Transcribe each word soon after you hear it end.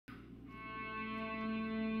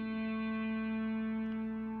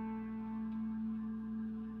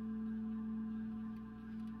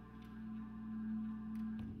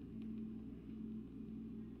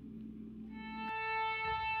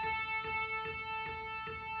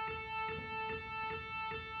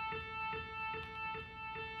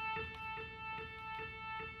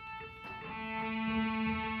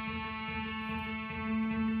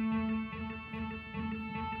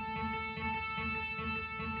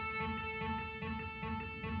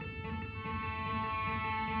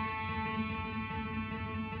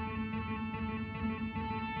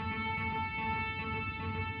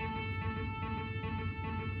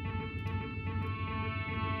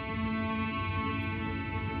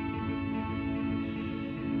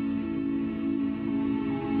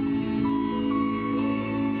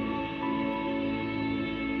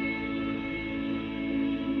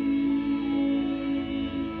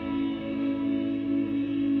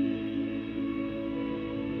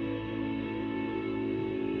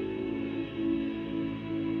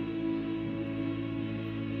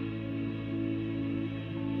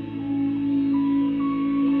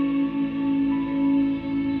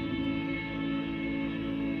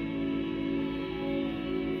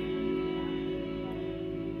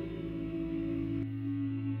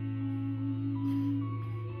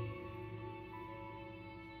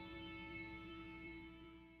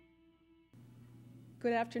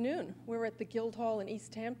Good afternoon. We're at the Guildhall in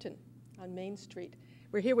East Hampton on Main Street.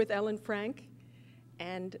 We're here with Ellen Frank,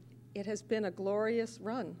 and it has been a glorious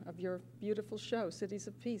run of your beautiful show, Cities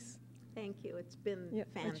of Peace. Thank you. It's been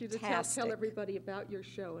fantastic. I want you to tell everybody about your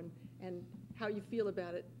show and how you feel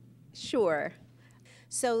about it. Sure.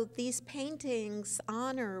 So these paintings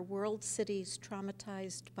honor world cities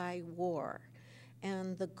traumatized by war.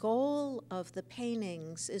 And the goal of the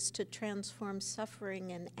paintings is to transform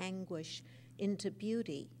suffering and anguish into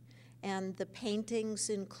beauty. And the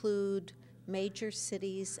paintings include major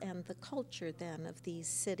cities and the culture then of these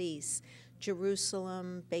cities: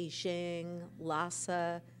 Jerusalem, Beijing,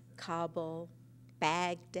 Lhasa, Kabul,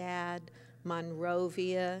 Baghdad,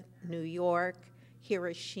 Monrovia, New York,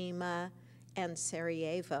 Hiroshima, and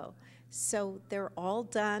Sarajevo. So they're all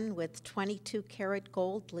done with 22-karat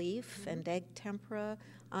gold leaf and egg tempera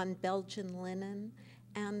on Belgian linen.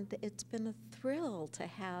 And it's been a thrill to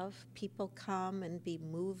have people come and be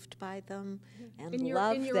moved by them and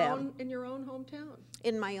love them. In your own hometown?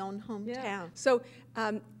 In my own hometown. Yeah. So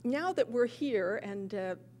now that we're here and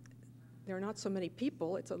there are not so many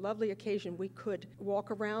people, it's a lovely occasion. We could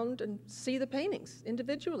walk around and see the paintings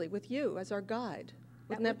individually with you as our guide.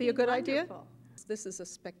 Wouldn't that be a good idea? This is a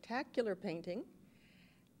spectacular painting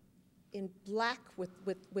in black with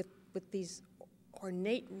these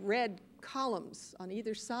ornate red columns on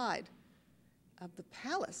either side of the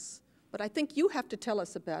palace. But I think you have to tell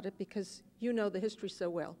us about it because you know the history so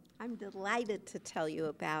well. I'm delighted to tell you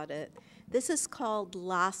about it. This is called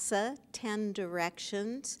Lhasa, 10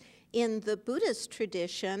 Directions. In the Buddhist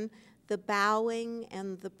tradition, the bowing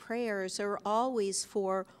and the prayers are always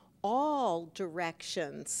for all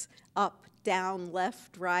directions: up, down,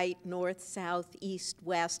 left, right, north, south, east,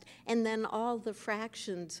 west, and then all the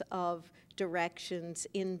fractions of directions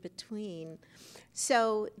in between.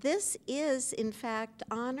 So this is, in fact,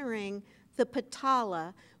 honoring the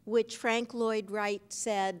Potala, which Frank Lloyd Wright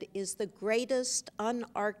said is the greatest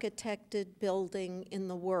unarchitected building in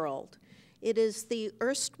the world. It is the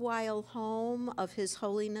erstwhile home of His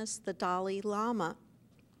Holiness the Dalai Lama.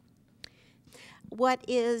 What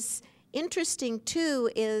is interesting, too,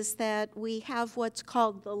 is that we have what's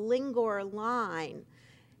called the Lingor line,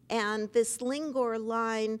 and this Lingor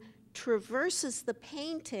line traverses the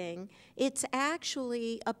painting. It's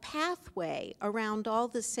actually a pathway around all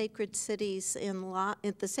the sacred cities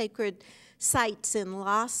the sacred sites in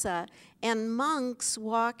Lhasa, and monks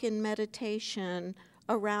walk in meditation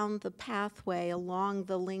around the pathway along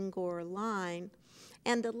the Lingor line.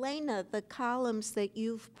 And Elena, the columns that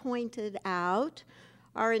you've pointed out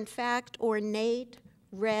are in fact ornate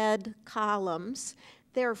red columns.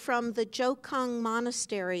 They're from the Jokung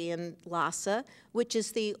Monastery in Lhasa, which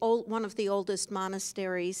is one of the oldest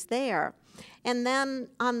monasteries there. And then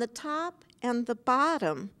on the top and the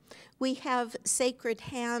bottom, we have sacred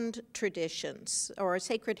hand traditions, or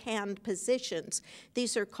sacred hand positions.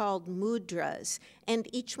 These are called mudras, and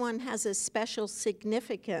each one has a special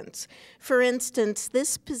significance. For instance,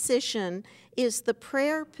 this position is the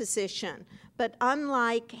prayer position, but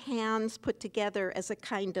unlike hands put together as a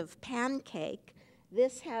kind of pancake,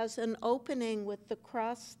 this has an opening with the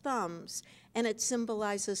crossed thumbs, and it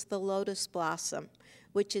symbolizes the lotus blossom,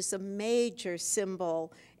 which is a major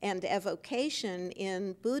symbol and evocation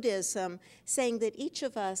in Buddhism, saying that each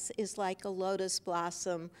of us is like a lotus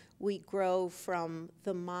blossom. We grow from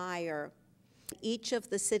the mire. Each of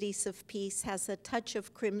the cities of peace has a touch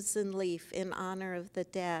of crimson leaf in honor of the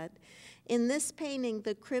dead. In this painting,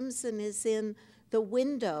 the crimson is in the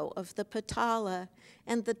window of the Potala,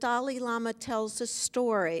 and the Dalai Lama tells a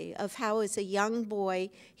story of how as a young boy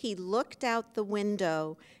he looked out the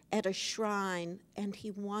window at a shrine and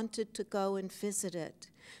he wanted to go and visit it.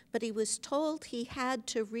 But he was told he had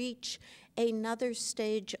to reach another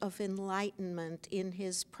stage of enlightenment in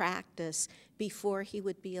his practice before he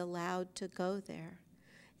would be allowed to go there.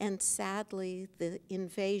 And sadly, the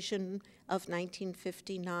invasion of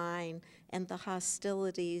 1959 and the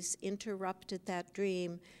hostilities interrupted that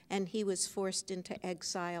dream, and he was forced into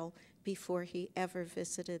exile before he ever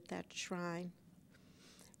visited that shrine.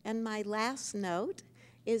 And my last note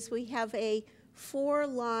is we have a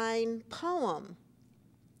 4-line poem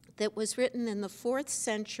that was written in the 4th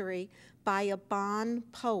century by a Bon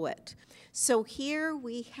poet. So here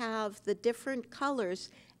we have the different colors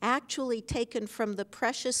actually taken from the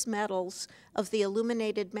precious metals of the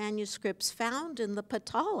illuminated manuscripts found in the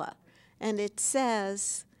Potala. And it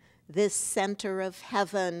says, "This center of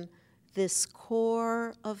heaven, this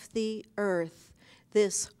core of the earth,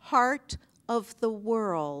 this heart of the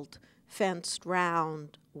world, fenced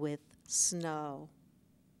round with snow."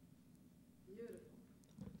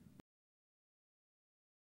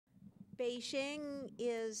 Beijing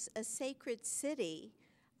is a sacred city.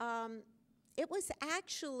 It was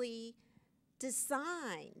actually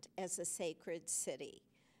designed as a sacred city.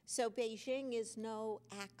 So Beijing is no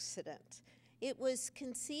accident. It was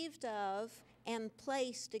conceived of and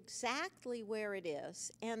placed exactly where it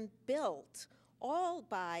is and built all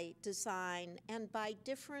by design and by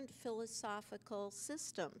different philosophical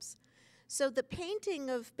systems. So the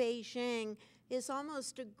painting of Beijing is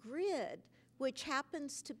almost a grid, which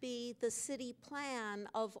happens to be the city plan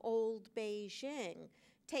of old Beijing,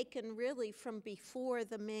 taken really from before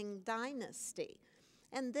the Ming Dynasty.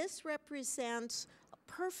 And this represents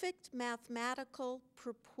perfect mathematical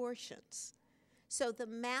proportions. So the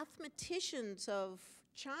mathematicians of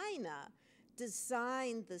China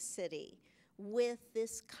designed the city with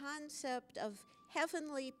this concept of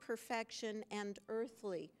heavenly perfection and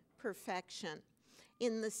earthly perfection.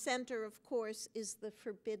 In the center, of course, is the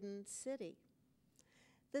Forbidden City.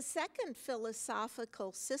 The second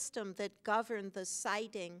philosophical system that governed the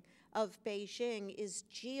siting of Beijing is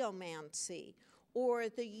geomancy, or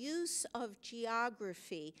the use of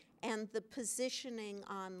geography and the positioning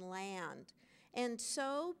on land. And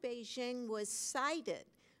so Beijing was sited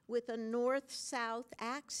with a north-south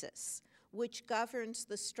axis, which governs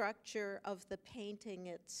the structure of the painting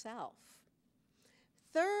itself.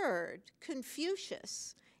 Third,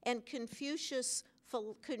 Confucius and Confucian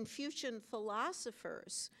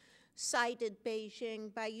philosophers cited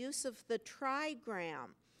Beijing by use of the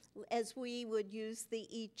trigram, as we would use the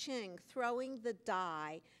I Ching, throwing the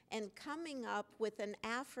die and coming up with an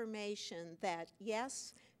affirmation that,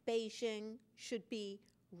 yes, Beijing should be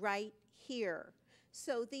right here.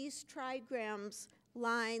 So these trigrams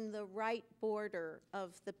line the right border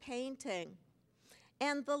of the painting.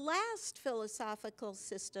 And the last philosophical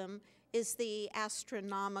system is the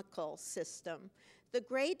astronomical system. The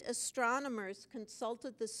great astronomers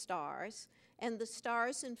consulted the stars, and the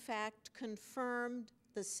stars, in fact, confirmed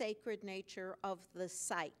the sacred nature of the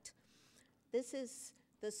site. This is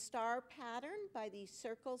the star pattern by these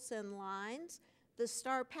circles and lines. The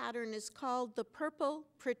star pattern is called the purple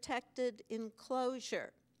protected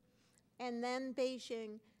enclosure. And then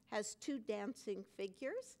Beijing has two dancing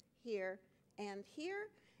figures, here and here,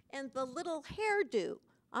 and the little hairdo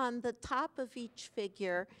on the top of each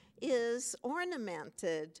figure is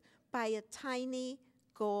ornamented by a tiny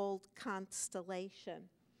gold constellation.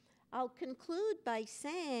 I'll conclude by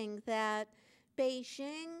saying that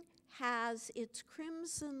Beijing has its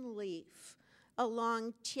crimson leaf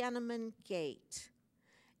along Tiananmen Gate.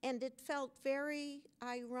 And it felt very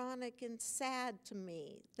ironic and sad to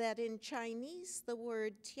me that in Chinese the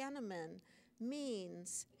word Tiananmen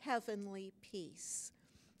means heavenly peace.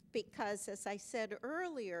 Because, as I said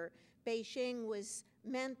earlier, Beijing was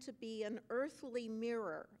meant to be an earthly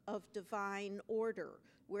mirror of divine order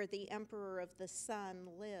where the Emperor of the Sun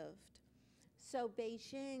lived. So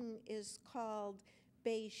Beijing is called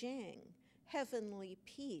Beijing, heavenly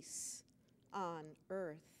peace on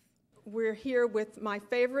earth. We're here with my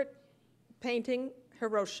favorite painting,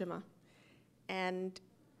 Hiroshima, and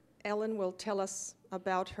Ellen will tell us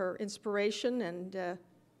about her inspiration, and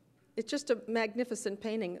it's just a magnificent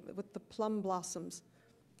painting with the plum blossoms.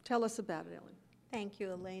 Tell us about it, Ellen. Thank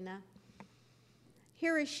you, Elena.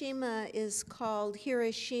 Hiroshima is called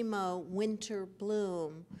Hiroshima Winter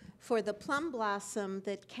Bloom for the plum blossom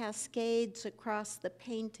that cascades across the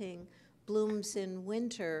painting blooms in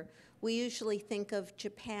winter. We usually think of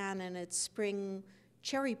Japan and its spring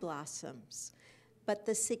cherry blossoms, but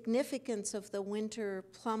the significance of the winter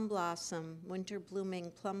plum blossom, winter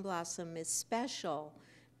blooming plum blossom, is special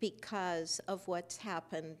because of what's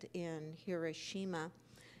happened in Hiroshima.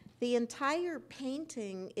 The entire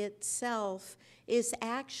painting itself is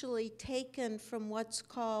actually taken from what's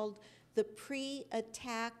called the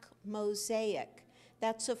pre-attack mosaic.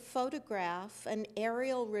 That's a photograph, an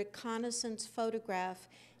aerial reconnaissance photograph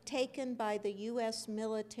taken by the U.S.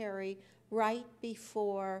 military right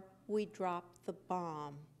before we dropped the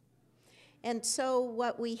bomb. And so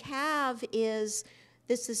what we have is,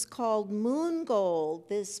 this is called moon gold,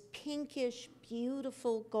 this pinkish,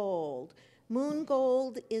 beautiful gold. Moon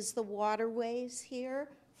gold is the waterways here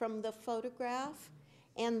from the photograph,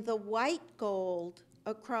 and the white gold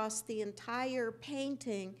across the entire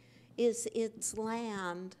painting is its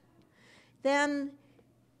land. Then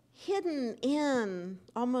hidden in,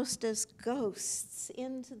 almost as ghosts,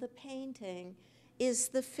 into the painting is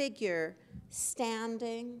the figure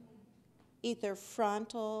standing either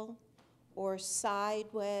frontal or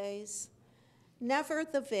sideways, never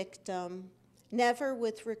the victim, never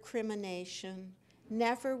with recrimination,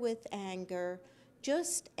 never with anger,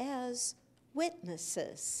 just as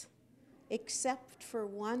witnesses except for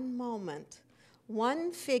one moment.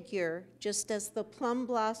 One figure, just as the plum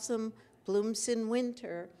blossom blooms in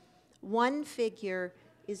winter, one figure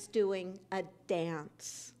is doing a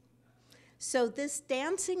dance. So this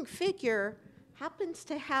dancing figure happens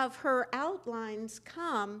to have her outlines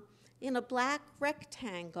come in a black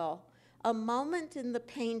rectangle, a moment in the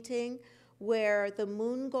painting where the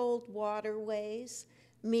moon gold waterways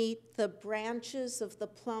meet the branches of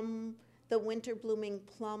the winter blooming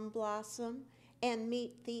plum blossom, and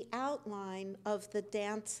meet the outline of the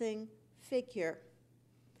dancing figure.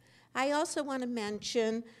 I also want to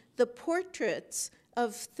mention the portraits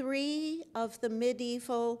of 3 of the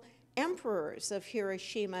medieval emperors of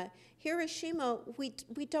Hiroshima. Hiroshima,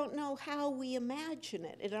 we don't know how we imagine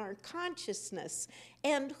it in our consciousness.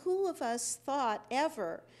 And who of us thought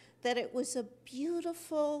ever that it was a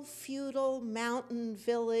beautiful, feudal mountain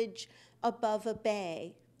village above a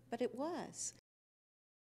bay? But it was.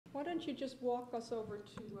 Why don't you just walk us over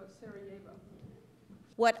to Sarajevo?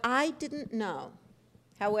 What I didn't know,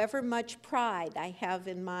 however much pride I have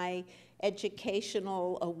in my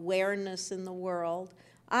educational awareness in the world,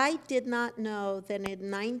 I did not know that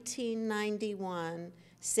in 1991,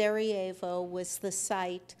 Sarajevo was the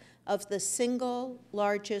site of the single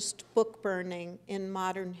largest book burning in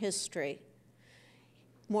modern history.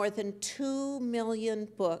 More than 2 million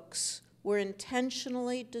books were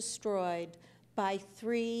intentionally destroyed by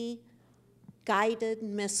 3 guided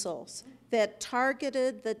missiles that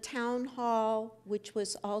targeted the town hall, which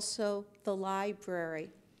was also the library.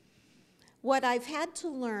 What I've had to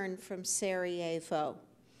learn from Sarajevo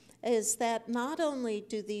is that not only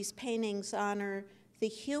do these paintings honor the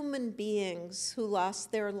human beings who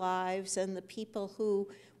lost their lives and the people who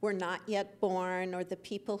were not yet born or the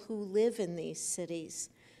people who live in these cities,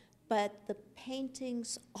 but the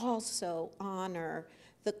paintings also honor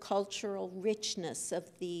the cultural richness of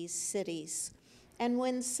these cities. And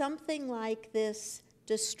when something like this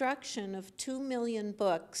destruction of 2 million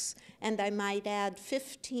books, and I might add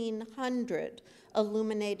 1,500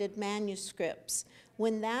 illuminated manuscripts,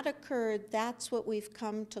 when that occurred, that's what we've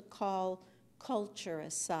come to call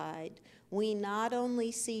culturicide. We not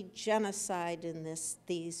only see genocide in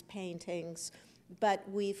these paintings, but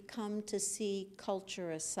we've come to see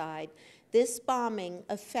culturicide. This bombing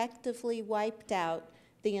effectively wiped out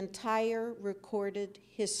the entire recorded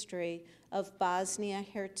history of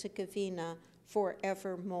Bosnia-Herzegovina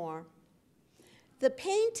forevermore. The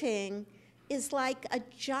painting is like a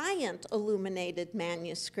giant illuminated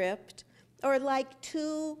manuscript, or like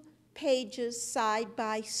 2 pages side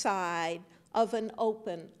by side of an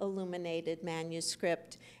open illuminated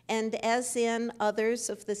manuscript. And as in others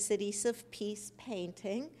of the Cities of Peace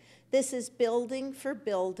painting, this is building for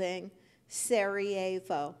building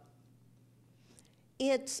Sarajevo.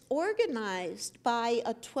 It's organized by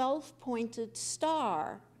a 12-pointed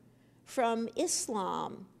star from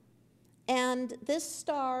Islam. And this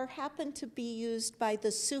star happened to be used by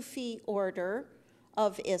the Sufi order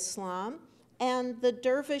of Islam. And the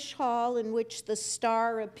dervish hall in which the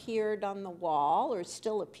star appeared on the wall, or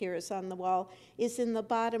still appears on the wall, is in the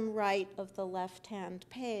bottom right of the left-hand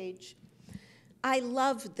page. I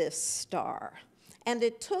love this star. And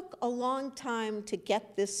it took a long time to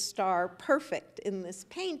get this star perfect in this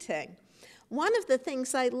painting. One of the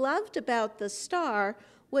things I loved about the star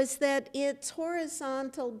was that its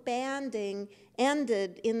horizontal banding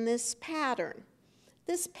ended in this pattern.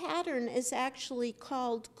 This pattern is actually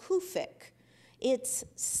called Kufic. It's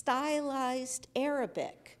stylized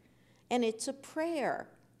Arabic, and it's a prayer,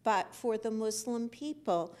 but for the Muslim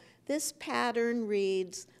people. This pattern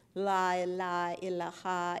reads, La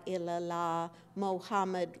ilaha illallah,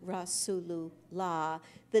 Muhammad Rasulullah,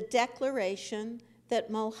 the declaration that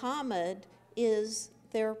Muhammad is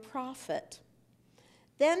their prophet.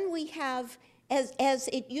 Then we have, as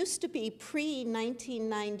it used to be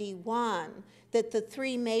pre-1991, that the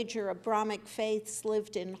 3 major Abrahamic faiths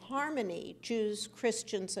lived in harmony, Jews,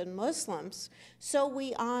 Christians, and Muslims, so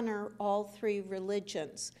we honor all 3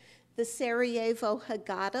 religions. The Sarajevo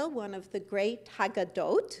Haggadah, one of the great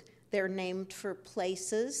Haggadot, they're named for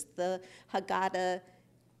places. The Haggadah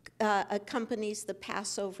accompanies the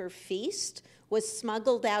Passover feast, was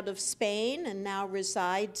smuggled out of Spain and now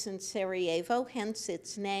resides in Sarajevo, hence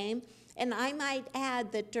its name. And I might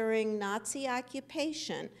add that during Nazi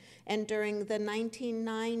occupation and during the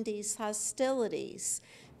 1990s hostilities,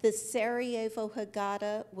 the Sarajevo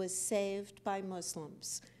Haggadah was saved by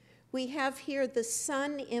Muslims. We have here the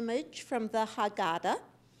sun image from the Haggadah,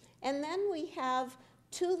 and then we have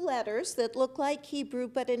 2 letters that look like Hebrew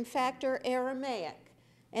but in fact are Aramaic,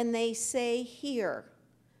 and they say here,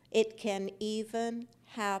 it can even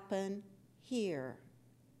happen here.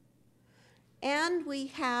 And we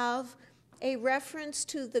have a reference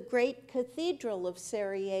to the great cathedral of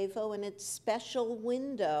Sarajevo and its special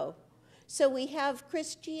window. So we have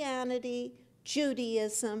Christianity,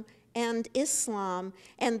 Judaism, and Islam,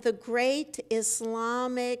 and the great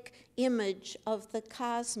Islamic image of the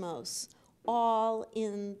cosmos, all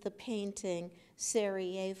in the painting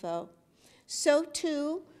Sarajevo. So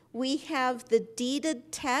too, we have the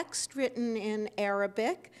deeded text written in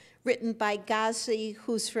Arabic, written by Ghazi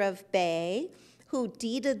Khusrev Bey, who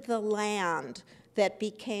deeded the land that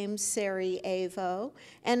became Sarajevo.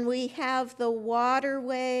 And we have the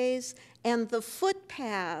waterways and the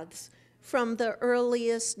footpaths from the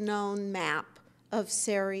earliest known map of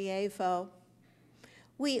Sarajevo.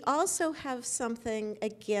 We also have something,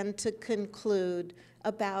 again, to conclude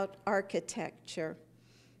about architecture.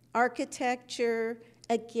 Architecture,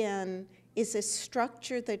 again, is a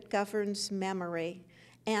structure that governs memory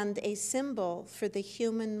and a symbol for the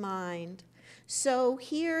human mind. So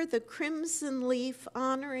here, the crimson leaf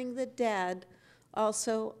honoring the dead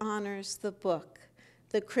also honors the book.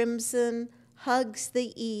 The crimson hugs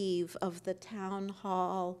the eave of the town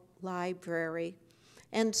hall library.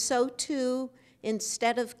 And so too,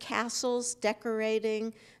 instead of castles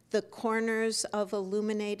decorating the corners of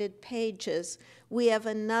illuminated pages, we have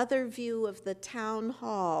another view of the town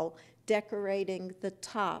hall decorating the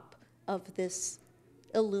top of this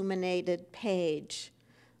illuminated page.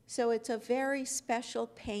 So it's a very special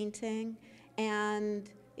painting, and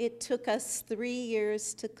it took us 3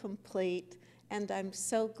 years to complete, and I'm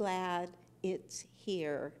so glad it's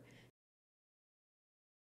here.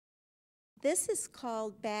 This is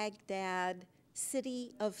called Baghdad,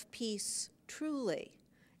 City of Peace Truly.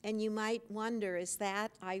 And you might wonder, is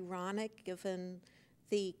that ironic given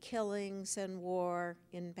the killings and war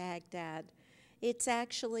in Baghdad? It's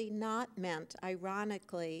actually not meant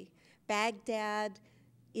ironically. Baghdad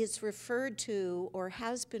is referred to, or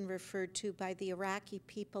has been referred to by the Iraqi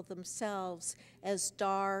people themselves as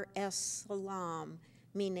Dar es Salaam,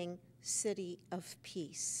 meaning city of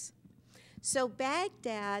peace. So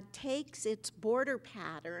Baghdad takes its border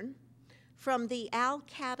pattern from the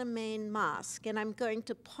Al-Qadamain Mosque, and I'm going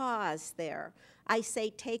to pause there. I say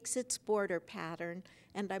takes its border pattern,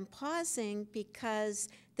 and I'm pausing because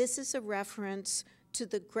this is a reference to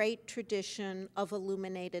the great tradition of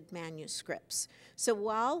illuminated manuscripts. So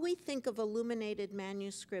while we think of illuminated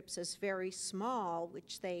manuscripts as very small,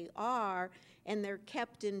 which they are, and they're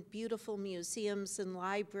kept in beautiful museums and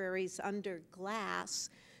libraries under glass,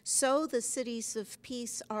 so the cities of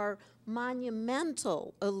peace are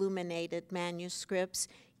monumental illuminated manuscripts,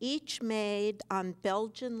 each made on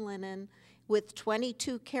Belgian linen with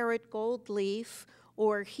 22-karat gold leaf,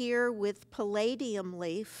 or here with palladium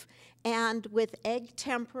leaf, and with egg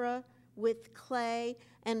tempera, with clay,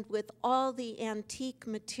 and with all the antique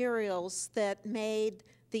materials that made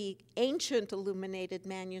the ancient illuminated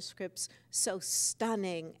manuscripts so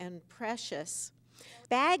stunning and precious.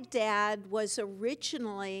 Baghdad was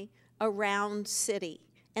originally a round city,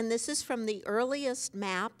 and this is from the earliest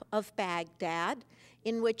map of Baghdad,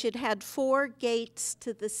 in which it had 4 gates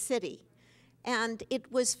to the city. And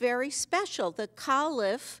it was very special. The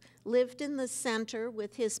Caliph lived in the center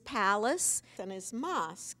with his palace and his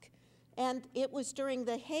mosque. And it was during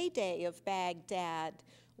the heyday of Baghdad,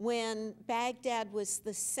 when Baghdad was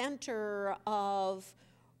the center of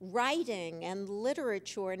writing and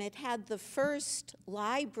literature, and it had the first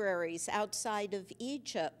libraries outside of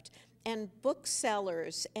Egypt, and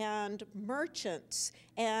booksellers and merchants.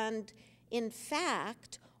 And in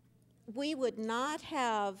fact, we would not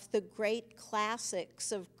have the great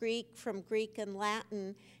classics of Greek from Greek and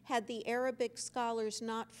Latin had the Arabic scholars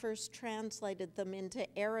not first translated them into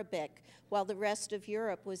Arabic while the rest of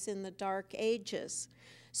Europe was in the Dark Ages.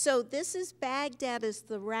 So this is Baghdad as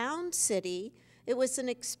the round city. It was an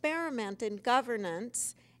experiment in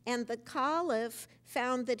governance, and the Caliph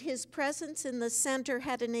found that his presence in the center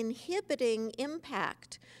had an inhibiting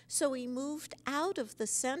impact. So he moved out of the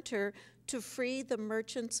center to free the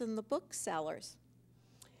merchants and the booksellers.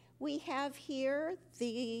 We have here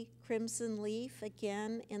the crimson leaf,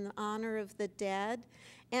 again, in honor of the dead.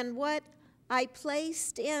 And what I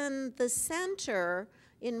placed in the center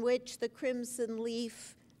in which the crimson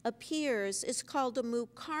leaf appears is called a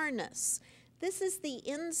muqarnas. This is the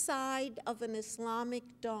inside of an Islamic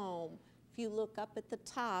dome, if you look up at the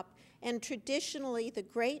top. And traditionally, the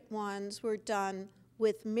great ones were done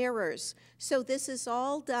with mirrors. So this is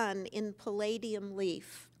all done in palladium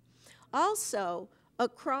leaf. Also,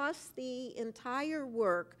 across the entire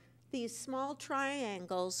work, these small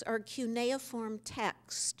triangles are cuneiform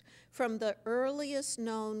text from the earliest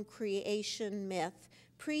known creation myth,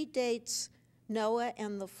 predates Noah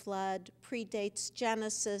and the flood, predates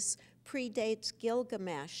Genesis, predates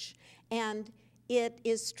Gilgamesh, and it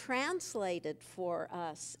is translated for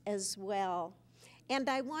us as well. And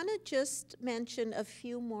I want to just mention a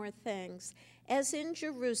few more things. As in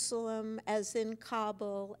Jerusalem, as in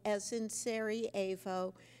Kabul, as in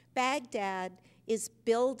Sarajevo, Baghdad is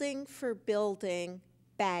building for building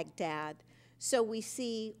Baghdad. So we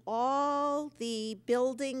see all the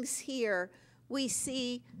buildings here. We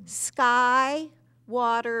see sky,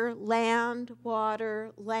 water, land,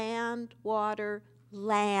 water, land, water,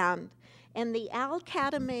 land. And the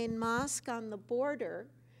Al-Qadamain Mosque on the border,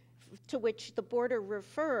 to which the border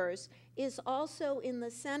refers, is also in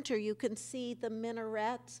the center. You can see the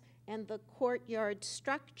minarets and the courtyard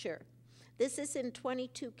structure. This is in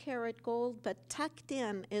 22-karat gold, but tucked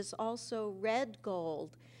in is also red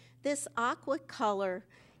gold. This aqua color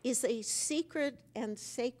is a secret and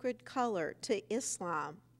sacred color to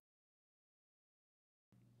Islam.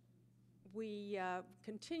 We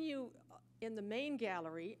continue in the main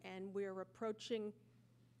gallery, and we're approaching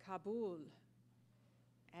Kabul.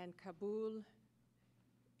 And Kabul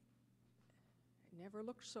never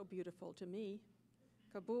looked so beautiful to me.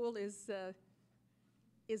 Kabul is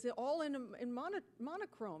all in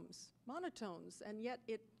monochromes, monotones, and yet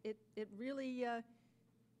it really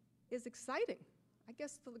is exciting. I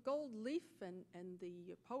guess the gold leaf and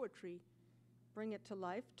the poetry bring it to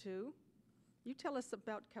life too. You tell us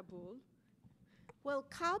about Kabul. Well,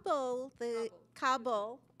 Kabul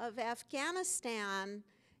of Afghanistan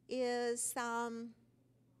is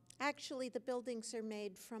actually the buildings are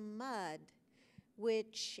made from mud,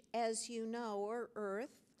 which, as you know, or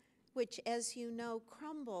earth, which, as you know,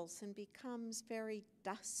 crumbles and becomes very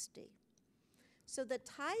dusty. So the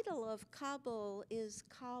title of Kabul is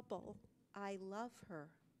Kabul, I Love Her,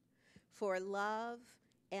 for love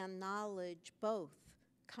and knowledge both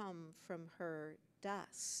come from her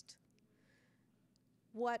dust.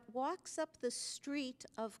 What walks up the street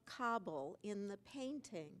of Kabul in the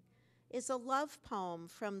painting is a love poem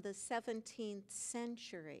from the 17th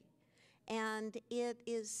century, and it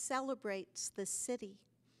celebrates the city,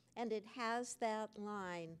 and it has that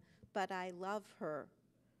line, but I love her,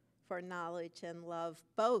 for knowledge and love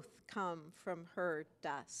both come from her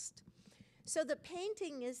dust. So the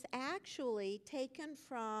painting is actually taken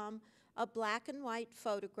from a black and white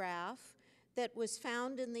photograph that was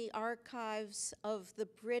found in the archives of the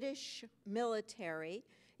British military.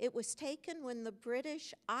 It was taken when the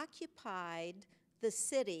British occupied the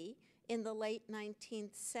city in the late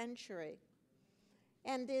 19th century.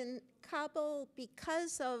 And in Kabul,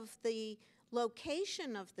 because of the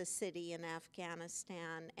location of the city in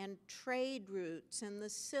Afghanistan and trade routes and the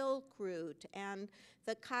Silk Route and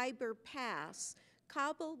the Khyber Pass,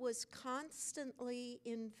 Kabul was constantly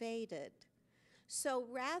invaded. So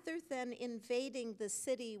rather than invading the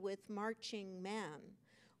city with marching men,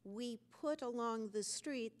 we put along the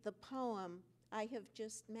street the poem I have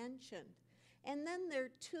just mentioned. And then there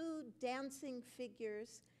are two dancing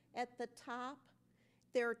figures at the top.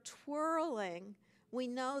 They're twirling. We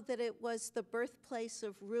know that it was the birthplace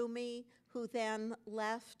of Rumi, who then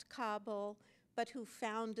left Kabul, but who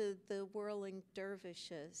founded the Whirling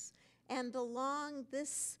Dervishes. And along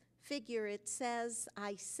this figure, it says,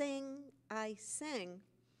 I sing, I sing.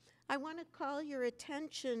 I want to call your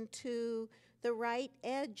attention to the right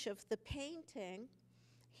edge of the painting.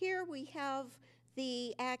 Here we have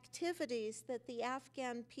the activities that the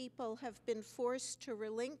Afghan people have been forced to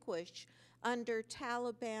relinquish under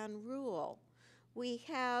Taliban rule. We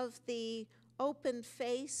have the open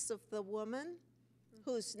face of the woman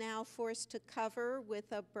who's now forced to cover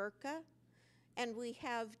with a burqa, and we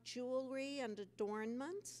have jewelry and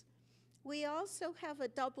adornments. We also have a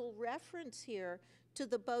double reference here to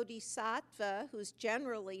the bodhisattva, who's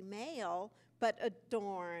generally male but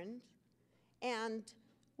adorned. And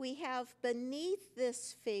we have beneath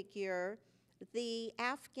this figure the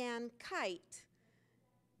Afghan kite.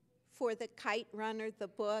 For The Kite Runner, the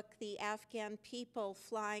book, the Afghan people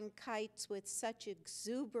flying kites with such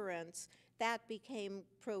exuberance, that became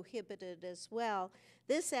prohibited as well.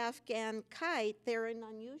 This Afghan kite, they're in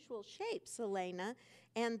unusual shapes, Elena,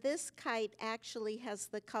 and this kite actually has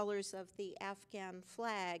the colors of the Afghan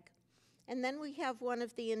flag. And then we have one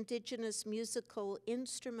of the indigenous musical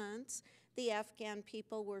instruments. The Afghan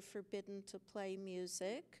people were forbidden to play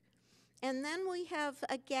music. And then we have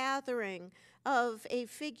a gathering of a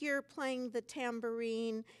figure playing the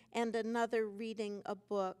tambourine and another reading a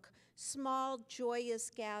book. Small,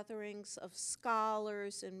 joyous gatherings of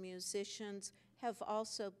scholars and musicians have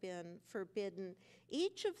also been forbidden.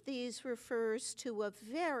 Each of these refers to a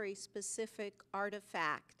very specific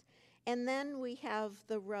artifact. And then we have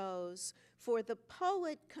the rose, for the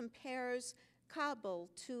poet compares Kabul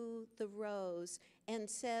to the rose and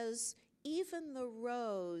says, even the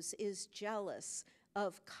rose is jealous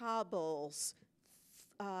of Kabul's,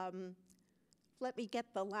 let me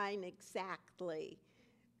get the line exactly.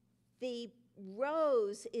 The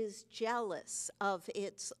rose is jealous of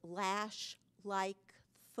its lash-like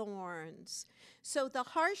thorns. So the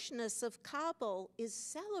harshness of Kabul is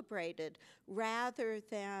celebrated rather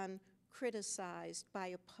than criticized by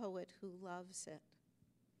a poet who loves it.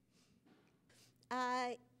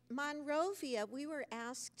 Monrovia, we were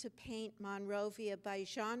asked to paint Monrovia by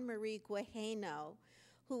Jean-Marie Guéhenno,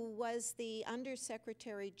 who was the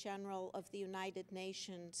Undersecretary General of the United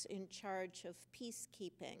Nations in charge of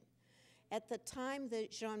peacekeeping. At the time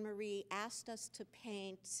that Jean-Marie asked us to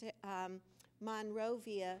paint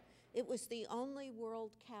Monrovia, it was the only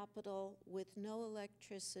world capital with no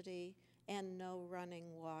electricity and no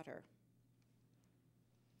running water.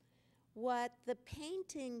 What the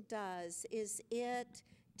painting does is it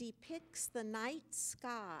depicts the night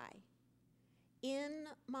sky in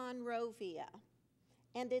Monrovia,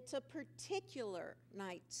 and it's a particular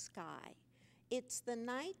night sky. It's the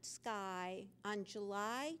night sky on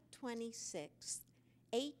July 26,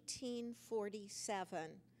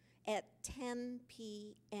 1847 at 10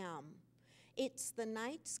 p.m. It's the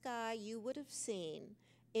night sky you would have seen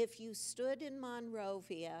if you stood in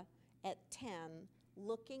Monrovia at 10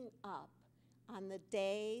 looking up on the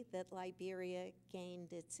day that Liberia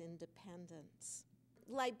gained its independence.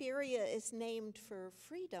 Liberia is named for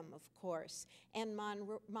freedom, of course, and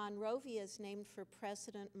Monrovia is named for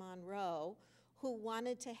President Monroe, who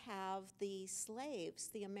wanted to have the slaves,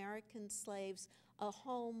 the American slaves, a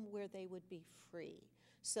home where they would be free.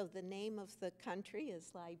 So the name of the country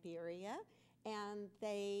is Liberia, and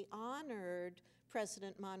they honored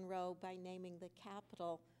President Monroe by naming the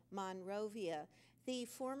capital Monrovia. The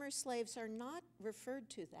former slaves are not referred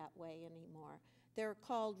to that way anymore. They're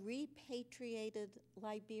called repatriated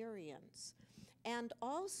Liberians. And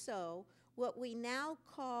also, what we now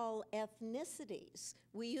call ethnicities,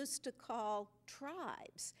 we used to call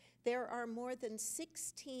tribes. There are more than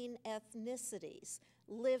 16 ethnicities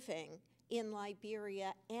living in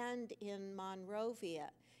Liberia and in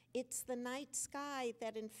Monrovia. It's the night sky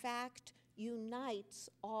that, in fact, unites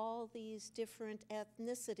all these different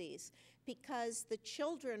ethnicities, because the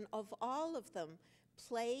children of all of them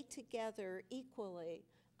play together equally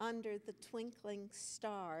under the twinkling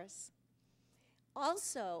stars.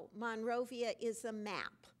 Also, Monrovia is a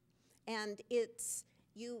map, and it's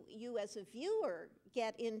you as a viewer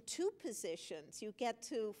get in two positions. You get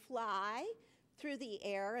to fly through the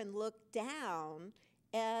air and look down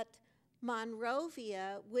at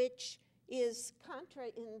Monrovia, which is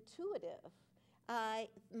counterintuitive.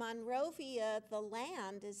 Monrovia, the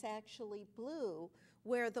land, is actually blue,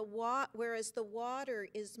 whereas the water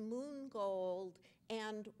is moon gold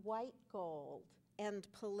and white gold and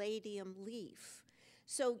palladium leaf.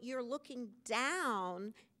 So you're looking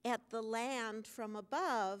down at the land from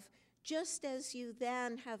above, just as you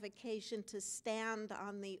then have occasion to stand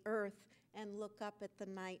on the earth and look up at the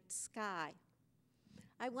night sky.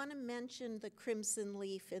 I want to mention the crimson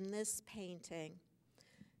leaf in this painting.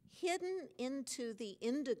 Hidden into the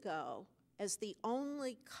indigo as the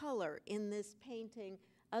only color in this painting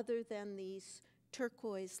other than these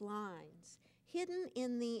turquoise lines, hidden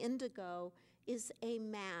in the indigo is a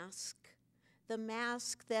mask, the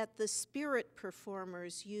mask that the spirit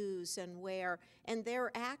performers use and wear, and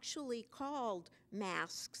they're actually called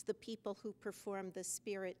masks, the people who perform the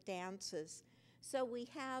spirit dances. So we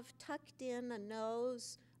have tucked in a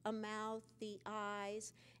nose, a mouth, the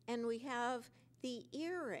eyes, and we have the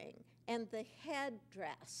earring and the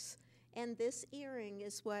headdress. And this earring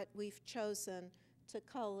is what we've chosen to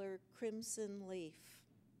color crimson leaf.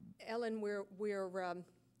 Ellen, we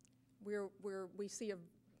see a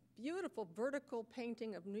beautiful vertical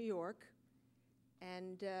painting of New York,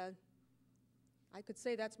 and I could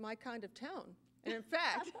say that's my kind of town. And in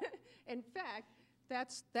fact,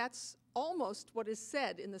 that's almost what is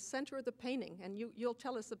said in the center of the painting, and you'll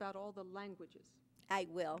tell us about all the languages. I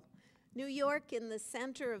will. New York in the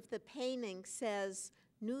center of the painting says,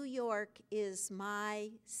 "New York is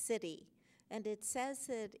my city." And it says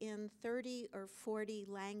it in 30 or 40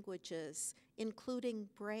 languages, including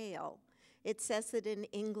Braille. It says it in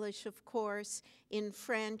English, of course, in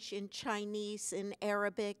French, in Chinese, in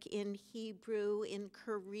Arabic, in Hebrew, in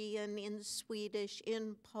Korean, in Swedish,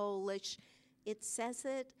 in Polish. It says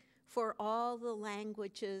it for all the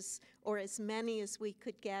languages, or as many as we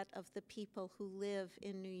could get, of the people who live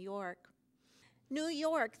in New York. New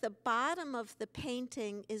York, the bottom of the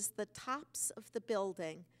painting is the tops of the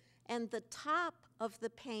building, and the top of the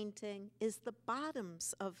painting is the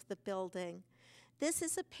bottoms of the building. This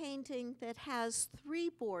is a painting that has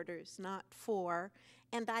 3 borders, not 4,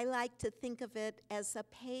 and I like to think of it as a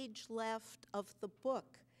page left of the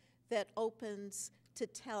book that opens to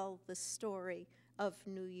tell the story of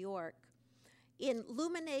New York.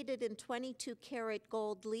 Illuminated in 22-karat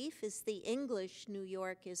gold leaf is the English New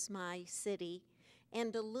York is my city,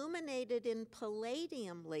 and illuminated in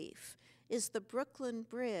palladium leaf is the Brooklyn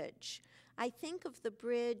Bridge. I think of the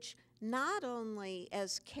bridge not only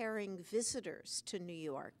as carrying visitors to New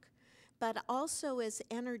York, but also as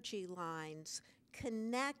energy lines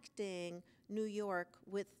connecting New York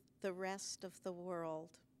with the rest of the world.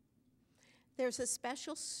 There's a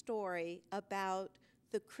special story about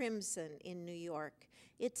the crimson in New York.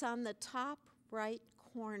 It's on the top right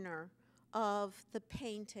corner of the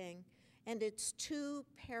painting, and it's 2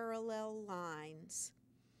 parallel lines.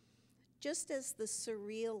 Just as the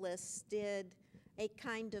surrealists did a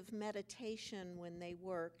kind of meditation when they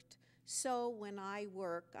worked, so when I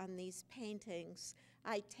work on these paintings,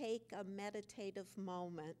 I take a meditative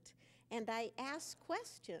moment and I ask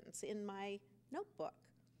questions in my notebook.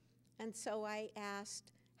 And so I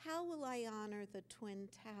asked, how will I honor the Twin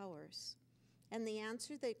Towers? And the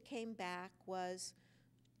answer that came back was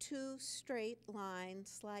 2 straight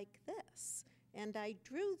lines like this. And I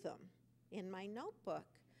drew them in my notebook.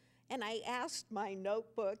 And I asked my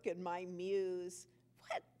notebook and my muse,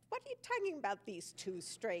 what are you talking about, these 2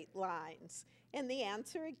 straight lines? And the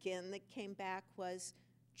answer again that came back was,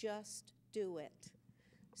 just do it.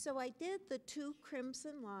 So I did the 2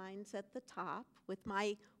 crimson lines at the top with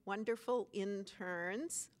my wonderful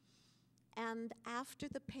interns. And after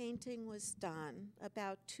the painting was done,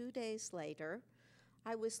 about 2 days later,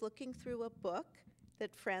 I was looking through a book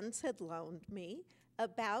that friends had loaned me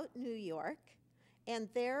about New York, and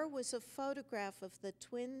there was a photograph of the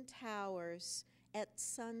Twin Towers at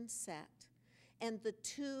sunset. And the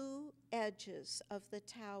 2 edges of the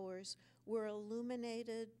towers were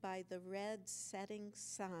illuminated by the red setting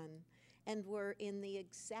sun and were in the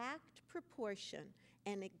exact proportion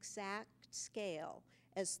and exact scale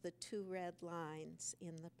as the 2 red lines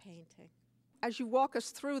in the painting. As you walk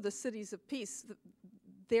us through the cities of peace,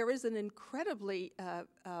 there is an incredibly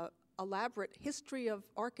elaborate history of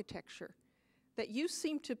architecture that you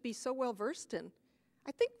seem to be so well versed in.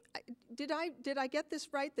 I think, did I get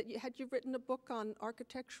this right, that had you written a book on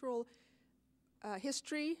architectural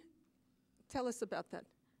history? Tell us about that.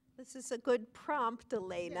 This is a good prompt,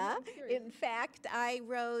 Elena. In fact, I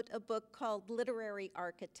wrote a book called Literary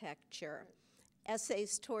Architecture,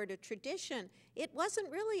 Essays Toward a Tradition. It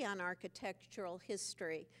wasn't really on architectural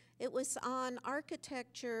history. It was on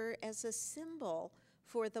architecture as a symbol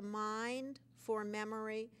for the mind, for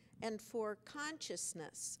memory, and for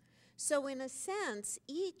consciousness. So in a sense,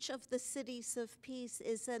 each of the cities of peace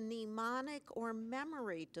is a mnemonic or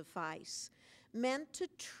memory device meant to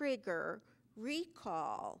trigger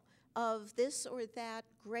recall of this or that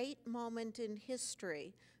great moment in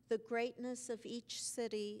history, the greatness of each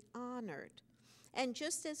city honored. And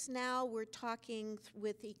just as now we're talking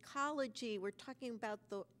with ecology, we're talking about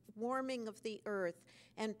the warming of the earth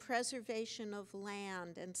and preservation of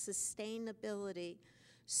land and sustainability,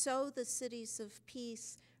 so the cities of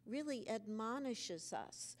peace really admonishes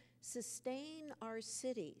us, sustain our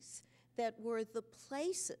cities that were the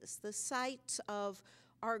places, the sites of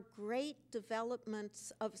our great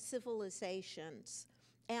developments of civilizations,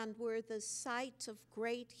 and were the sites of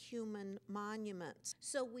great human monuments.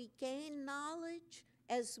 So we gain knowledge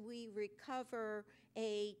as we recover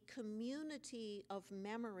a community of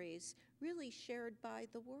memories really shared by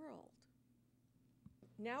the world.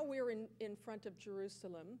 Now we're in front of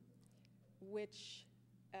Jerusalem, which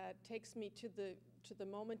takes me to the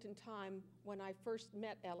moment in time when I first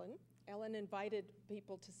met Ellen. Ellen invited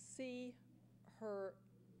people to see her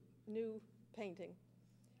new painting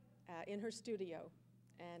in her studio.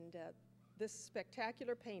 And this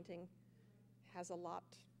spectacular painting has a lot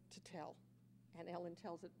to tell, and Ellen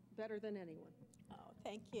tells it better than anyone. Oh,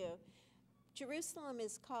 thank you. Jerusalem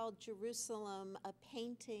is called Jerusalem, a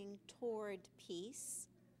painting toward peace,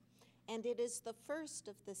 and it is the first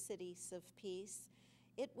of the cities of peace.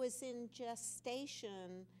 It was in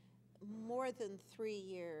gestation more than 3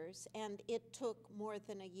 years, and it took more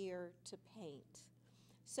than a year to paint.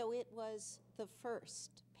 So it was the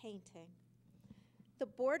first painting. The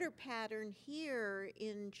border pattern here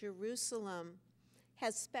in Jerusalem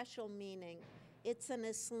has special meaning. It's an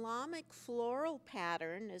Islamic floral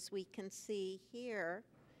pattern, as we can see here,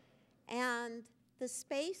 and the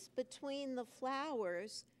space between the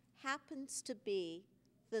flowers happens to be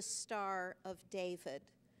the Star of David.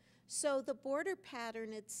 So the border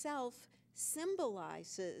pattern itself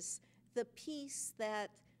symbolizes the peace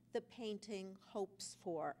that the painting hopes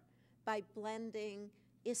for by blending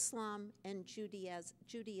Islam and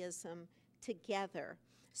Judaism together.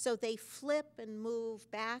 So they flip and move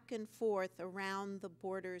back and forth around the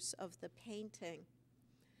borders of the painting.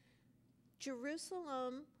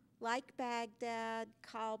 Jerusalem, like Baghdad,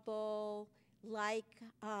 Kabul, like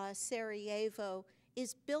Sarajevo,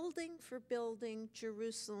 is building for building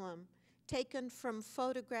Jerusalem, taken from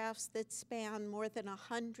photographs that span more than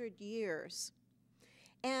 100 years.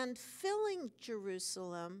 And filling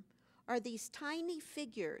Jerusalem are these tiny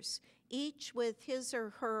figures, each with his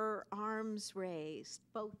or her arms raised,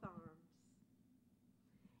 both arms.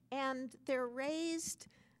 And they're raised,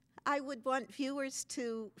 I would want viewers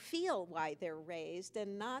to feel why they're raised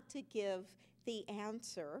and not to give the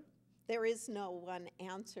answer. There is no one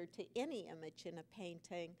answer to any image in a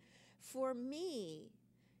painting. For me,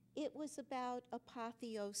 it was about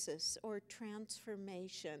apotheosis or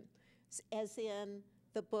transformation, as in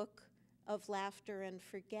the book of Laughter and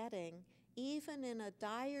Forgetting. Even in a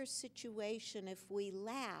dire situation, if we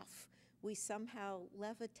laugh, we somehow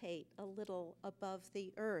levitate a little above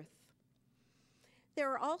the earth.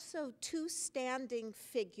 There are also two standing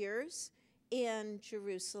figures in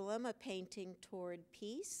Jerusalem, a painting toward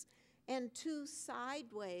peace, and two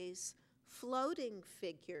sideways floating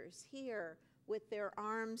figures here with their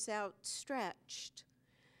arms outstretched.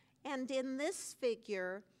 And in this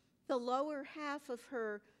figure, the lower half of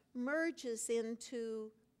her merges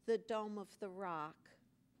into the Dome of the Rock.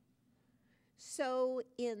 So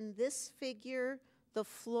in this figure, the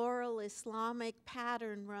floral Islamic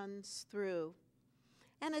pattern runs through.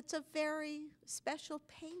 And it's a very special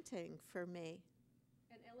painting for me.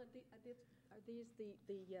 And Ellen, are these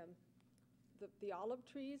the olive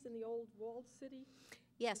trees in the old walled city?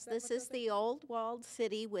 Yes, this is the old walled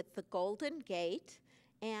city with the Golden Gate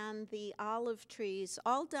and the olive trees,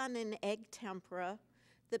 all done in egg tempera.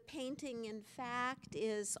 The painting, in fact,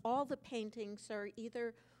 all the paintings are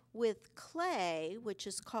either with clay, which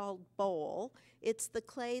is called bole. It's the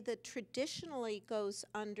clay that traditionally goes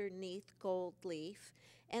underneath gold leaf,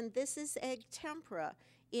 and this is egg tempera.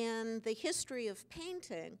 In the history of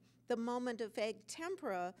painting, the moment of egg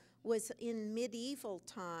tempera was in medieval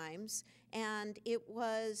times, and it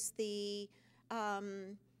was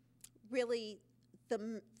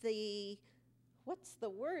what's the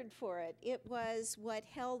word for it? It was what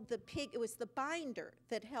held it was the binder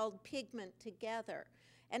that held pigment together.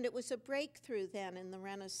 And it was a breakthrough then in the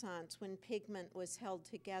Renaissance when pigment was held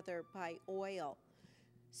together by oil.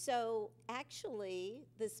 So actually,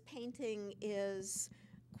 this painting is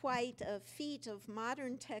quite a feat of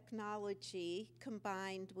modern technology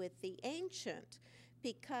combined with the ancient,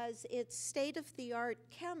 because it's state-of-the-art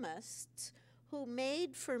chemists who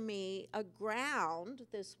made for me a ground,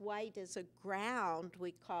 this white is a ground,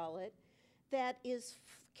 we call it, that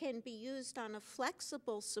can be used on a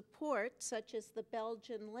flexible support, such as the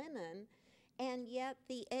Belgian linen, and yet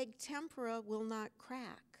the egg tempera will not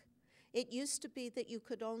crack. It used to be that you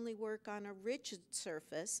could only work on a rigid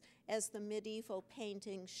surface, as the medieval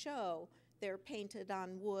paintings show. They're painted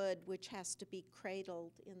on wood, which has to be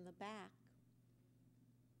cradled in the back.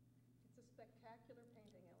 It's a spectacular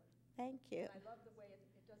painting, Ellen. Thank you. And I love the way it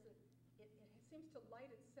seems to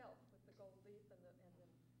light itself with the gold leaf and the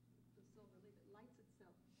silver leaf. It lights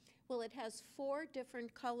itself. Well, it has 4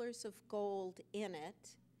 different colors of gold in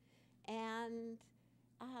it, and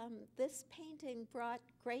this painting brought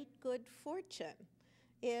great good fortune.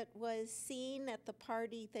 It was seen at the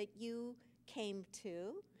party that you came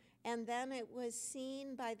to, and then it was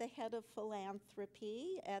seen by the head of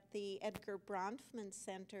philanthropy at the Edgar Bronfman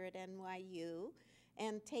Center at NYU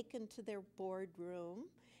and taken to their boardroom.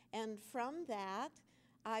 And from that,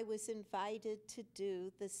 I was invited to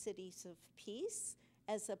do the Cities of Peace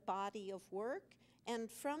as a body of work.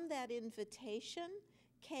 And from that invitation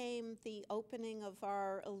came the opening of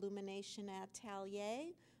our illumination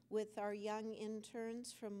atelier with our young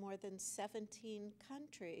interns from more than 17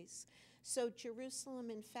 countries. So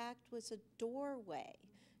Jerusalem, in fact, was a doorway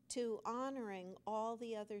to honoring all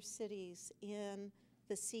the other cities in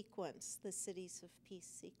the sequence, the Cities of Peace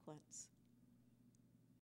sequence.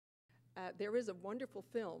 There is a wonderful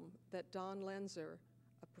film that Don Lenzer,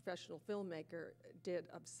 a professional filmmaker, did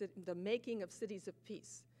of the making of Cities of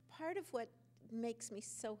Peace. Part of what makes me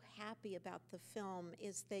so happy about the film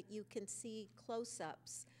is that you can see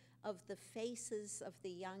close-ups of the faces of the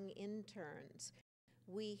young interns.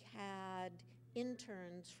 We had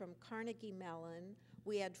interns from Carnegie Mellon,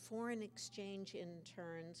 We had foreign exchange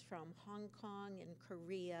interns from Hong Kong and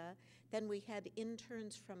Korea. Then we had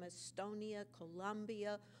interns from Estonia,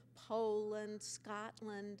 Colombia, Poland,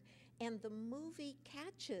 Scotland, and the movie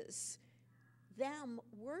catches them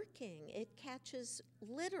working. It catches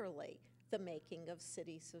literally the making of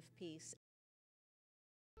Cities of Peace.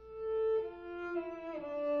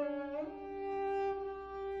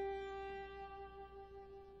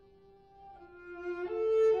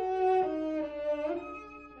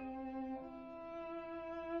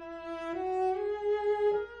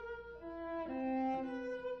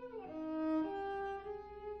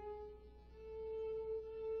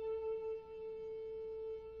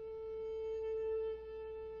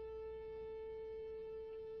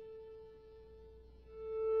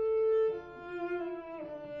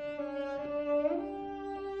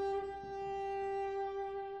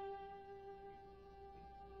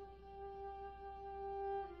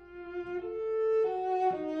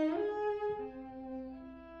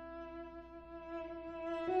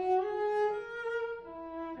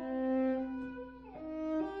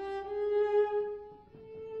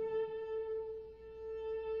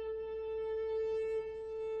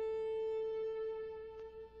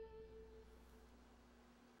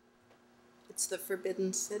 It's the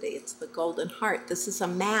Forbidden City. It's the Golden Heart. This is a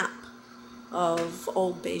map of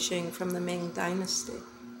old Beijing from the Ming Dynasty.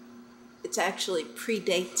 It actually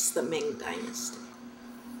predates the Ming Dynasty.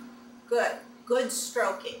 Good. Good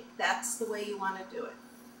stroking. That's the way you want to do it.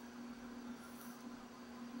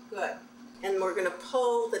 Good. And we're going to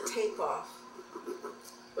pull the tape off.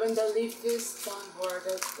 When the leaf is done or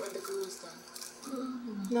when the glue is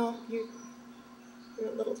done? No, you're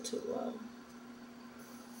a little too low.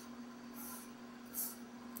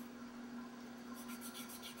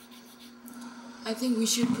 I think we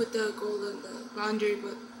should put the gold on the boundary,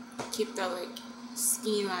 but keep the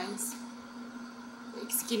skinny lines,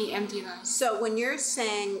 skinny empty lines. So when you're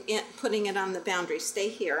saying putting it on the boundary, stay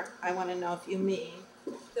here. I want to know if you mean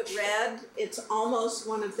the red. It's almost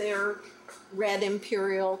one of their red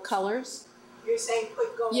imperial colors. You're saying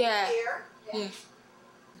put gold here? Yeah.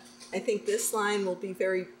 I think this line will be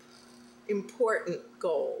very important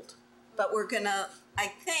gold. But we're gonna, I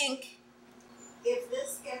think, if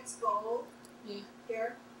this gets gold,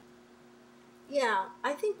 here. Yeah,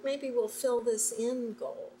 I think maybe we'll fill this in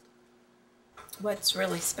gold. What's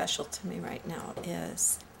really special to me right now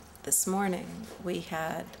is this morning we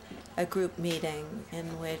had a group meeting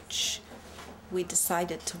in which we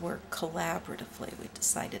decided to work collaboratively. We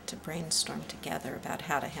decided to brainstorm together about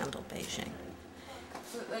how to handle Beijing.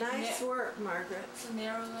 Nice work, Margaret. The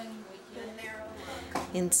narrow line, the narrow line.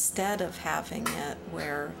 Instead of having it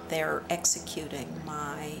where they're executing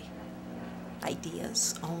my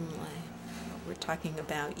ideas only, we're talking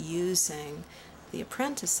about using the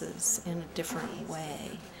apprentices in a different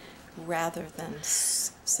way rather than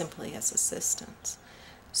simply as assistants.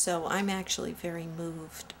 So I'm actually very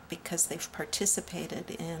moved because they've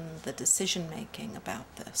participated in the decision making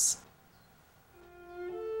about this.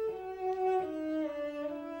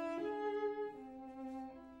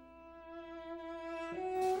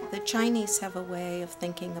 The Chinese have a way of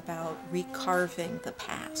thinking about recarving the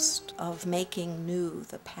past, of making new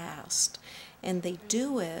the past, and they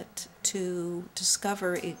do it to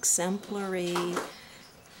discover exemplary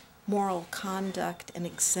moral conduct and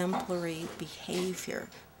exemplary behavior.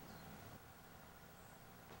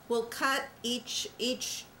 We'll cut each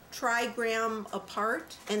trigram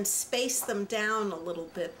apart and space them down a little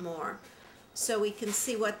bit more so we can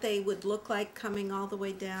see what they would look like coming all the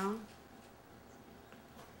way down.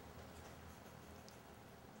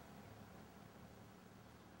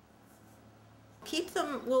 Keep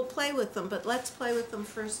them, we'll play with them, but let's play with them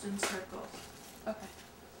first in circles. Okay.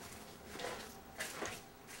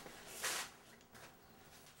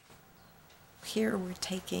 Here we're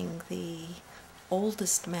taking the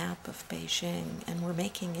oldest map of Beijing and we're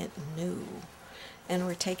making it new. And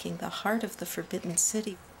we're taking the heart of the Forbidden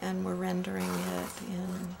City and we're rendering it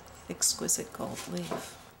in exquisite gold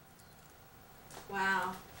leaf.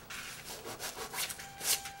 Wow.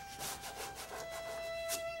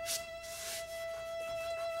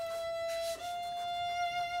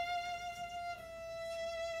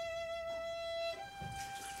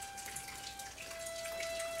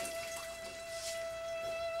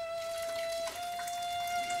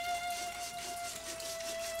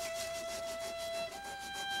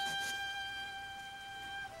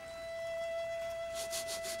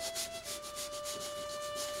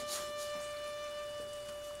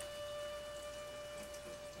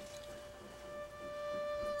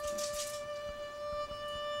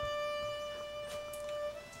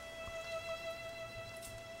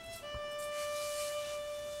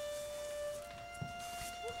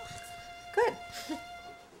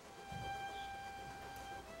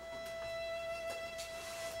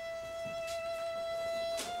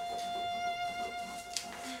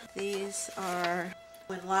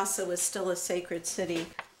 When Lhasa was still a sacred city,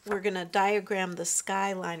 we're going to diagram the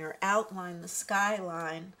skyline or outline the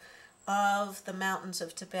skyline of the mountains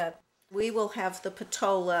of Tibet. We will have the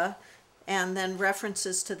Patola and then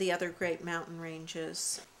references to the other great mountain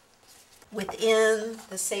ranges within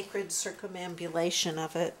the sacred circumambulation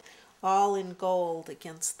of it, all in gold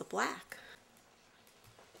against the black.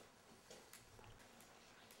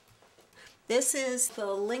 This is the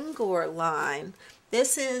Lingor line.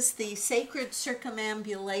 This is the sacred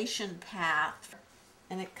circumambulation path.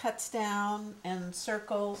 And it cuts down and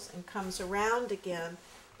circles and comes around again.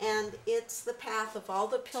 And it's the path of all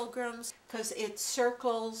the pilgrims because it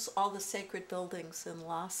circles all the sacred buildings in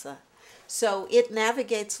Lhasa. So it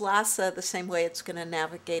navigates Lhasa the same way it's going to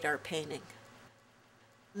navigate our painting.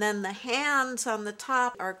 And then the hands on the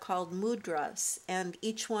top are called mudras, and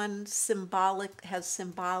each one has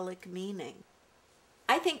symbolic meaning.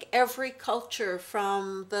 I think every culture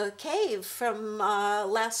from the cave, from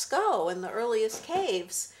Lascaux and the earliest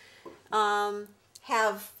caves,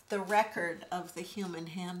 have the record of the human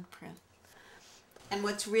handprint. And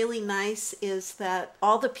what's really nice is that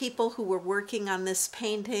all the people who were working on this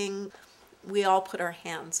painting, we all put our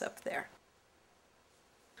hands up there.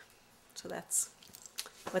 So that's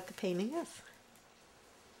what the painting is.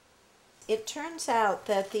 It turns out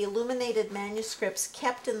that the illuminated manuscripts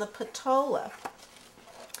kept in the Patola,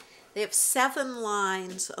 they have 7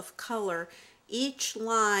 lines of color. Each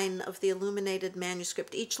line of the illuminated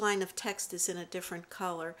manuscript, each line of text is in a different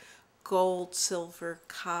color. Gold, silver,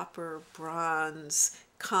 copper, bronze,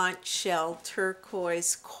 conch shell,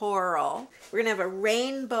 turquoise, coral. We're going to have a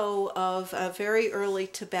rainbow of a very early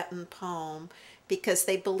Tibetan poem because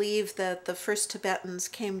they believe that the first Tibetans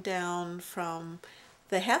came down from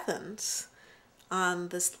the heavens on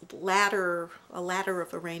this ladder, a ladder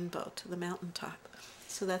of a rainbow to the mountaintop.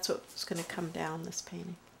 So that's what's going to come down this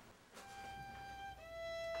painting.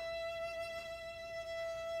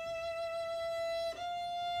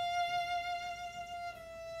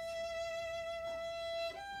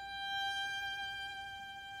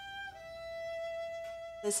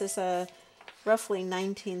 This is a roughly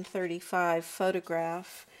 1935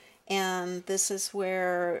 photograph, and this is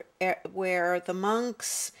where the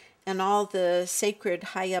monks and all the sacred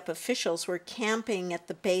high-up officials were camping at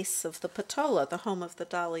the base of the Patola, the home of the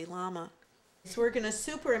Dalai Lama. So we're going to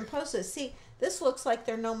superimpose this. See, this looks like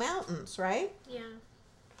there are no mountains, right? Yeah.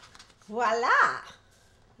 Voila!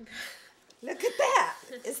 Look at that.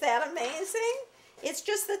 Is that amazing? It's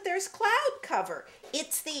just that there's cloud cover.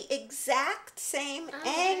 It's the exact same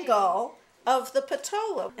angle of the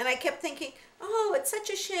Patola. And I kept thinking, oh, it's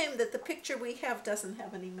such a shame that the picture we have doesn't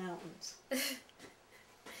have any mountains.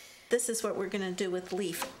 This is what we're going to do with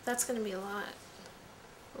leaf. That's going to be a lot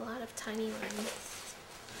of tiny ones.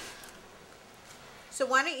 So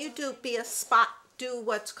why don't you do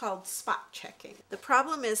what's called spot checking. The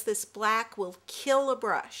problem is this black will kill a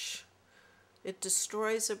brush. It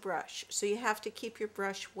destroys a brush. So you have to keep your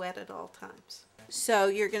brush wet at all times. So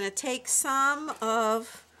you're going to take some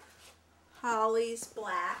of Holly's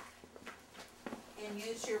black and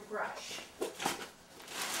use your brush.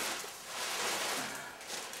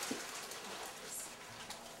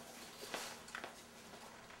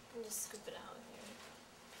 Just scoop it out with your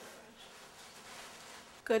brush.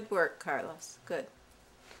 Good work, Carlos. Good.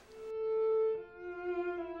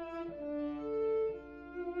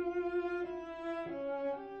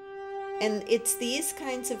 And it's these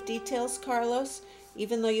kinds of details, Carlos,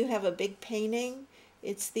 even though you have a big painting,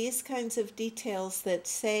 it's these kinds of details that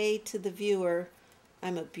say to the viewer,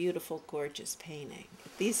 I'm a beautiful, gorgeous painting.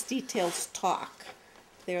 These details talk.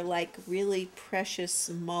 They're like really precious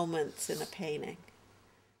moments in a painting.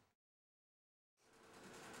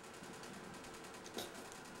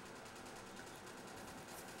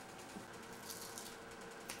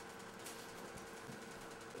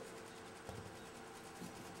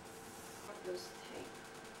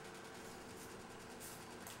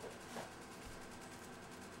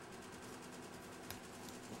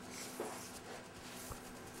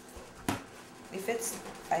 If it's,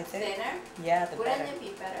 I think, Thinner? yeah, the Wouldn't better. it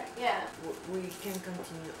be better? Yeah. We can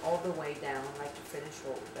continue all the way down, like to finish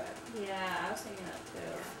all of that. Yeah, I was thinking that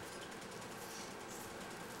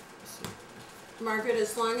too. Margaret,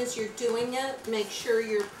 as long as you're doing it, make sure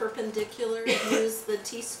you're perpendicular. Use the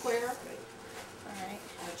T-square. Alright.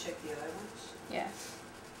 I'll check the other ones. Yeah.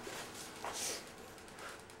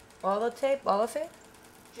 All the tape, all of it?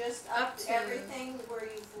 Just Up up to- to everything where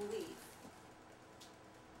you believe.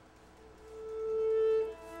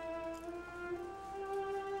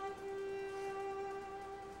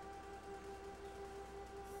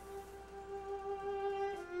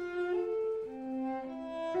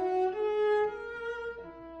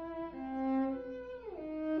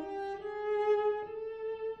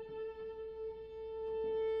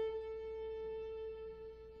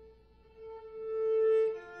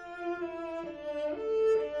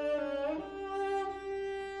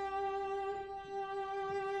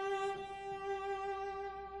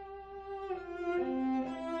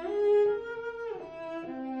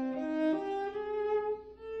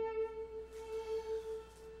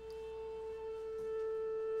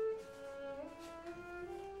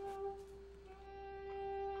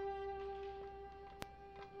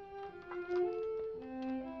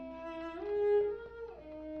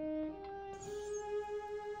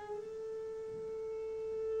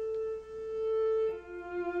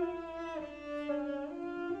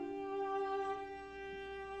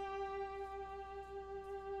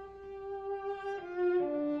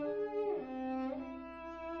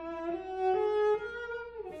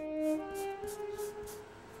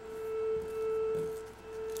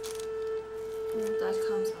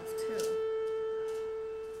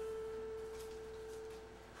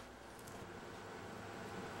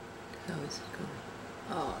 How's it going?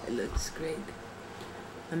 Oh, it looks great.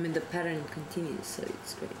 I mean, the pattern continues, so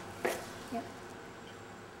it's great. Yep.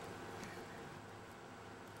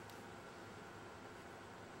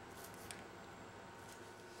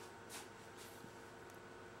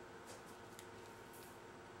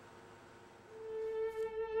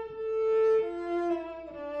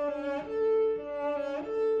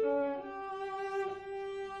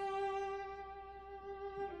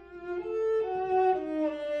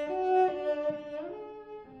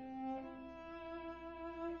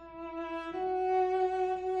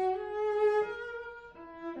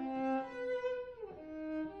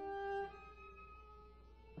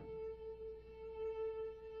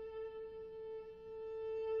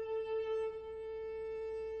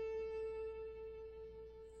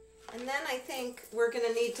 And then I think we're going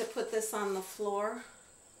to need to put this on the floor,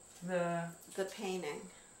 The painting.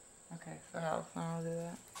 okay, so how I'll do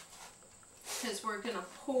that? Because we're going to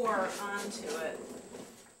pour onto it.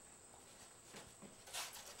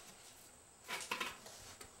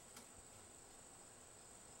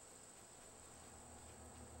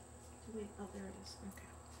 Wait, oh, there it is. Okay.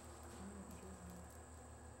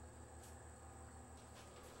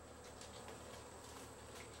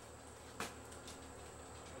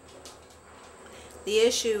 The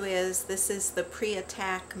issue is this is the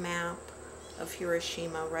pre-attack map of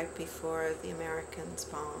Hiroshima right before the Americans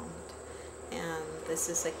bombed. And this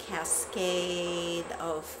is a cascade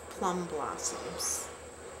of plum blossoms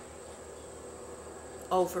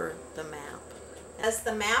over the map. Does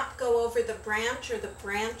the map go over the branch or the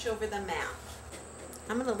branch over the map?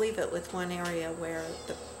 I'm going to leave it with one area where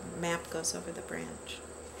the map goes over the branch.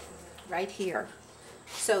 Right here.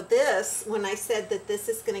 So this, when I said that this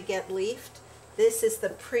is going to get leafed, this is the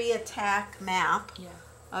pre-attack map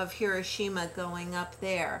of Hiroshima going up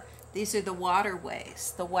there. These are the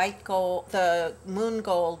waterways. The white gold, the moon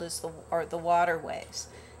gold is the waterways.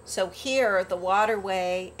 So here, the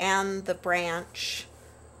waterway and the branch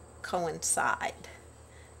coincide.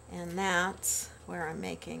 And that's where I'm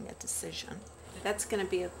making a decision. That's going to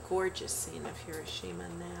be a gorgeous scene of Hiroshima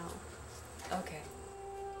now. Okay.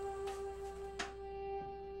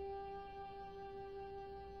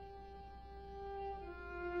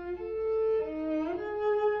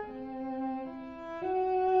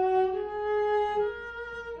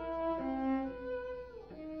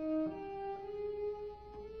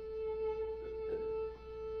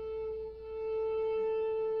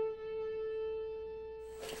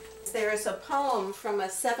 There's a poem from a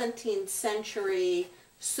 17th century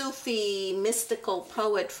Sufi mystical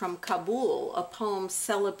poet from Kabul, a poem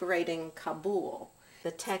celebrating Kabul.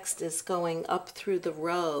 The text is going up through the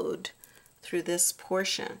road, through this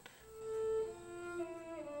portion.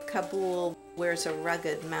 Kabul wears a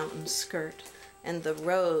rugged mountain skirt, and the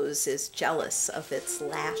rose is jealous of its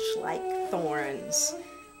lash-like thorns.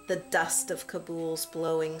 The dust of Kabul's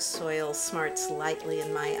blowing soil smarts lightly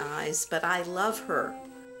in my eyes, but I love her.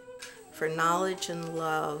 For knowledge and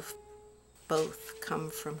love both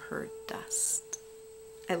come from her dust.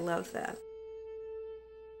 I love that.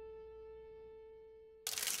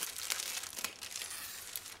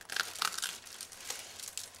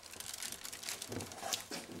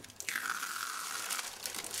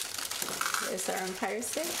 There's our Empire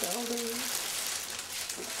State Building.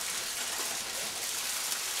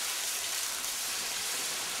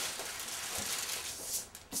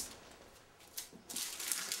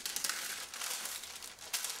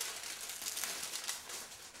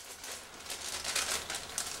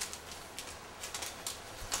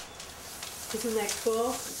 Isn't that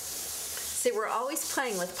cool? See, we're always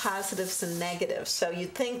playing with positives and negatives. So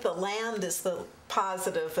you'd think the land is the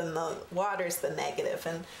positive and the water's the negative,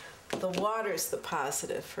 and the water's the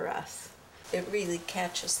positive for us. It really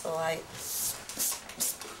catches the light.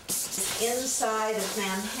 Inside of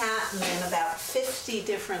Manhattan in about 50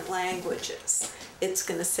 different languages, it's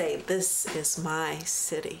going to say, "This is my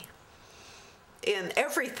city." In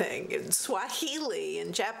everything, in Swahili,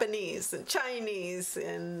 in Japanese, in Chinese,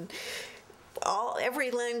 in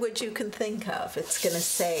every language you can think of, it's going to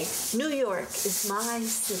say, "New York is my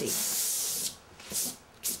city."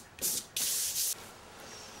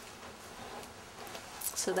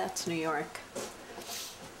 So that's New York.